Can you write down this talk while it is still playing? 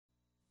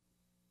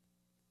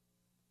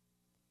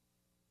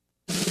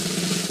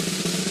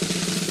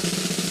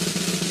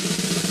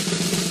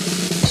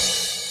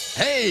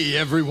Hey,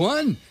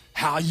 everyone.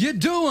 How you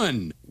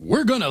doing?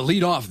 We're gonna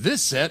lead off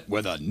this set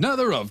with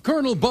another of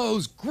Colonel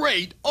Bo's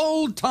great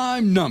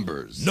old-time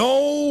numbers.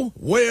 No,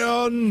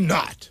 we're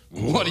not.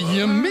 What do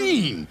you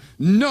mean?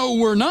 No,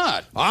 we're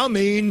not. I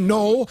mean,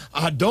 no,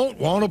 I don't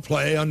want to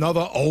play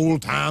another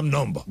old-time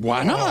number.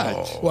 Why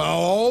not? Well,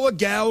 all the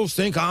gals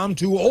think I'm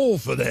too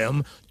old for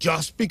them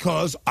just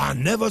because I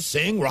never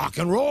sing rock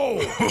and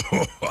roll.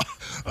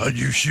 Are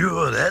you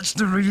sure that's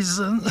the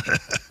reason?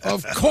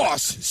 Of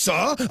course,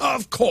 sir,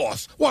 of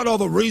course. What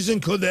other reason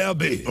could there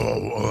be?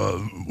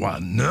 Why,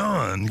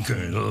 none,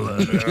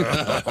 Colonel.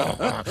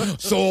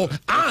 So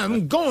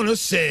I'm gonna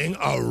sing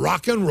a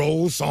rock and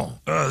roll song.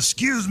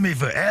 Excuse me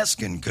for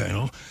asking,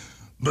 Colonel,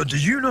 but do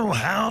you know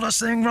how to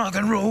sing rock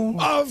and roll?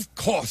 Of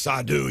course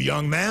I do,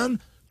 young man.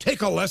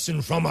 Take a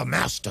lesson from a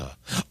master.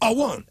 A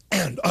 1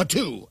 and a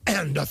 2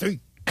 and a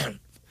 3 and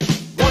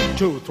 1,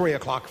 2, 3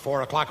 o'clock,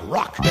 4 o'clock,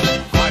 rock.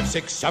 5,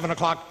 6, 7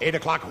 o'clock, 8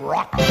 o'clock,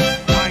 rock.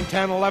 9,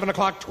 10, 11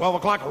 o'clock, 12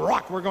 o'clock,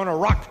 rock. We're gonna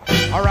rock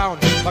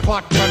around the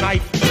clock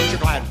tonight. Put your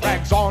glad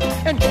rags on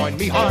and join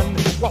me, hon.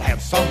 We'll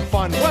have some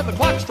fun when the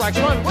clock strikes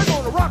 1. We're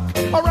gonna rock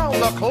around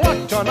the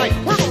clock tonight.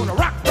 We're gonna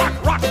rock,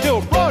 rock, rock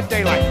till broad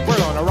daylight. We're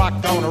gonna rock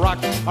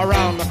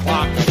around the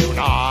clock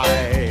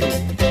tonight.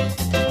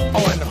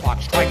 Oh, and the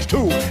clock strikes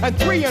 2 and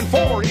 3 and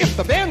 4. If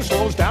the band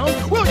slows down,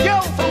 we'll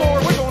yell for more.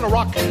 We're gonna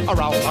rock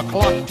around the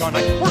clock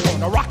tonight. We're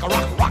gonna rock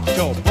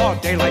till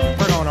broad daylight.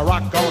 We're gonna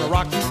rock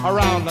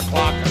around the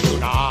clock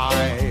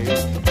tonight.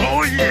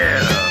 Oh,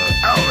 yeah,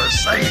 out of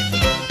sight.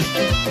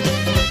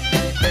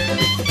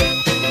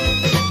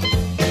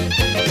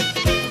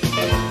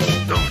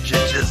 Don't you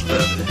just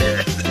love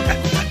it?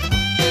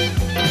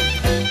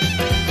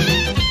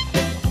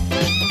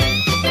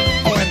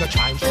 Oh, and the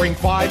chimes ring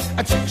 5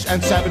 and 6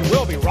 and 7.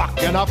 We'll be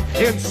rocking up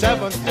in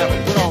 7th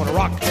heaven. We're gonna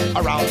rock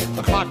around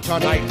the clock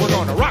tonight. We're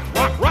gonna rock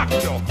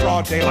till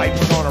broad daylight.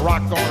 We're gonna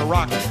rock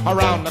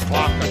around the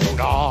clock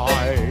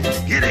tonight.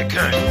 Get it,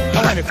 Colonel.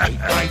 Oh, and it's 8,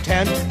 9,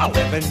 10,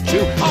 11,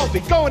 2. I'll be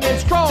going in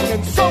strong,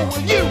 and so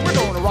will you. We're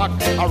gonna rock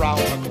around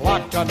the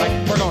clock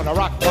tonight. We're gonna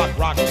rock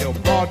till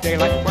broad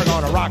daylight. We're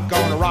gonna rock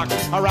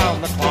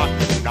around the clock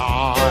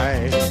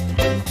tonight.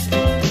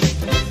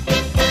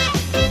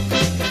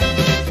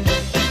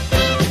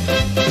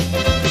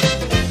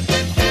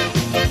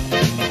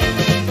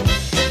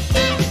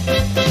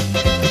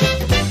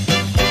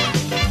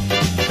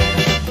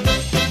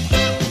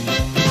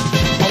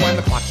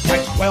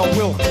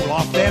 We'll cool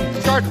off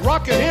then, start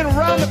rocking in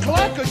around the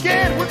clock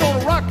again. We're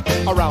gonna rock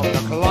around the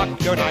clock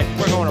tonight.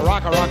 We're gonna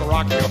rock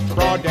till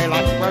broad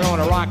daylight. We're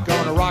gonna rock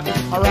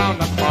around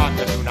the clock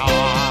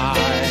tonight.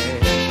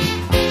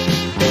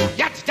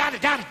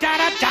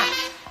 Yat-da-da-da-da-da-da.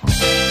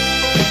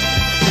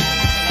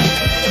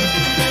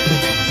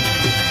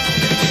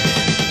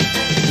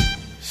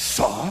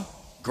 Saw?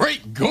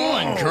 Great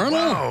going, Colonel.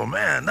 Wow,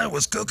 man, that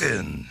was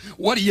cooking.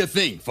 What do you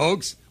think,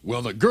 folks?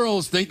 Will the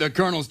girls think the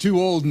Colonel's too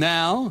old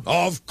now?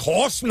 Of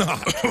course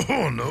not.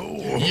 Oh, no.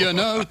 You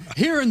know,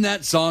 hearing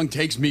that song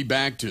takes me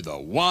back to the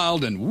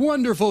wild and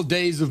wonderful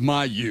days of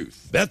my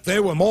youth. Bet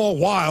they were more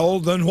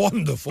wild than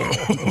wonderful.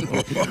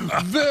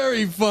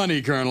 Very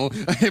funny, Colonel.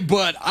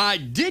 But I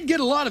did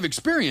get a lot of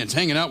experience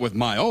hanging out with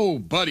my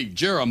old buddy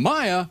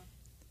Jeremiah.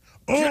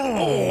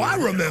 Oh, I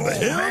remember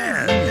him.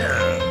 Man,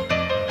 yeah.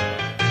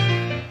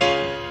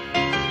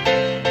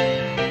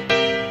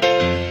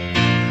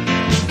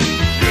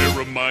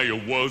 Jeremiah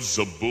was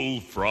a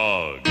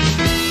bullfrog,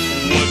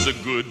 was a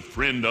good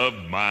friend of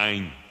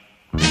mine.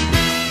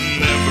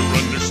 Never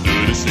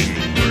understood a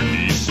single word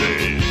he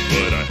said,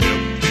 but I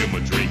helped him a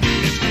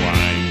drinking his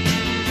wine.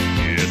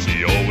 Yes,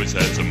 he always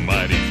had some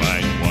mighty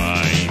fine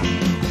wine.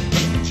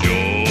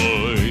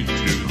 Joy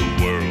to the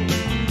world,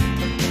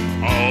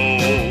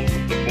 all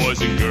the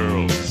boys and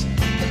girls.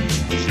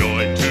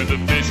 Joy to the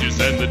fishes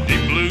and the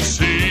deep blue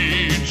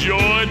sea.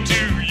 Joy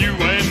to you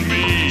and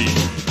me.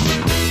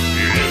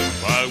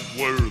 If I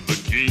were the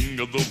king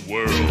of the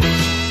world,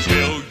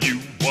 tell you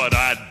what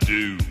I'd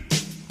do.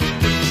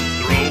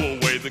 Throw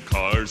away the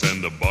cars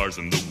and the bars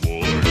and the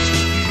wars.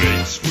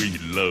 Make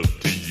sweet love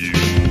to you.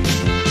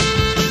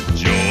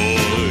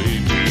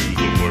 Joy to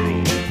the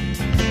world,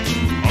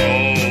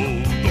 all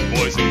the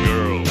boys and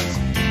girls.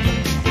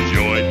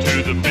 Joy to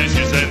the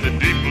fishes and the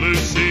deep blue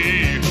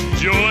sea.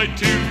 Joy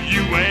to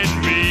you and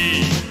me.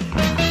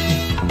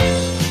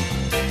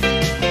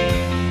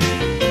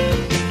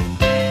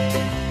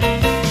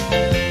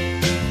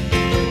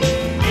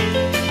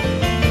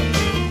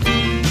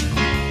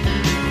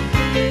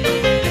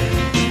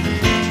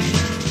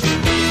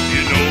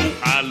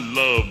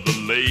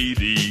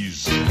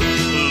 Ladies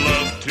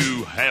love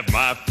to have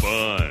my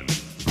fun.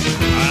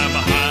 I'm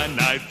a high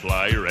night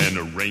flyer and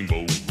a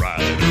rainbow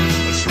rider,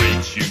 a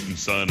straight shooting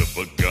son of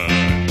a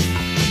gun.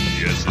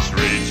 Yes, a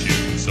straight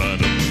shooting son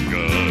of a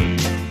gun.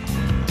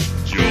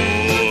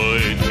 Joy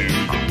to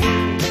the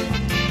world,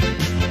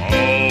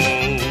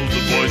 all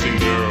the boys and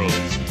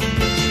girls.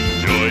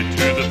 Joy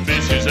to the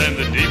fishes and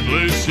the deep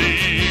blue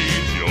sea.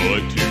 Joy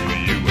to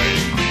you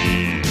and me.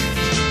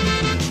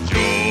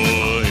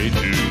 Joy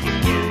to the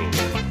world,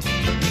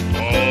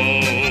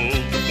 all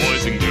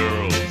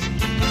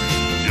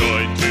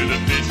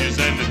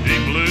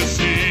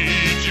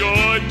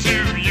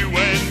to you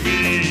and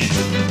me.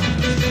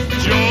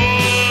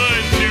 Joy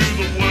to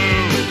the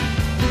world,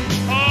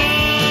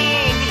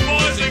 all the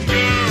boys and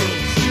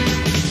girls.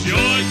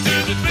 Joy to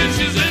the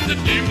fishes in the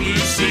deep blue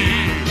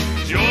sea.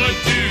 Joy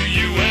to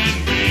you and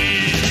me.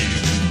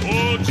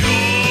 Oh,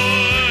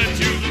 joy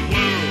to the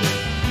world,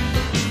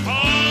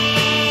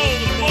 all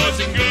the boys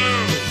and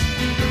girls.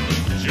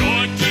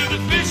 Joy to the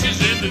fishes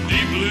in the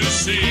deep blue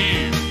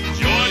sea.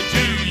 Joy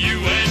to you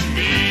and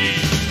me.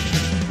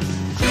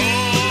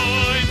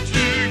 Joy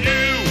to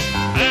you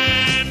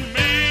and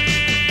me.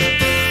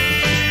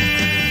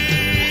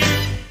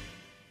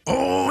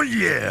 Oh,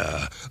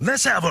 yeah.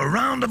 Let's have a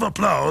round of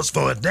applause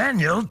for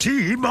Daniel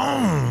T.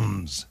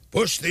 Bones.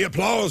 Push the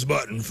applause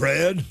button,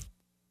 Fred.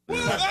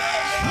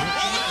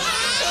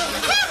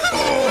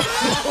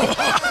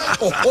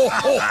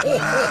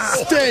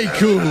 Stay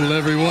cool,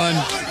 everyone.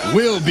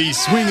 We'll be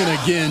swinging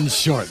again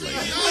shortly.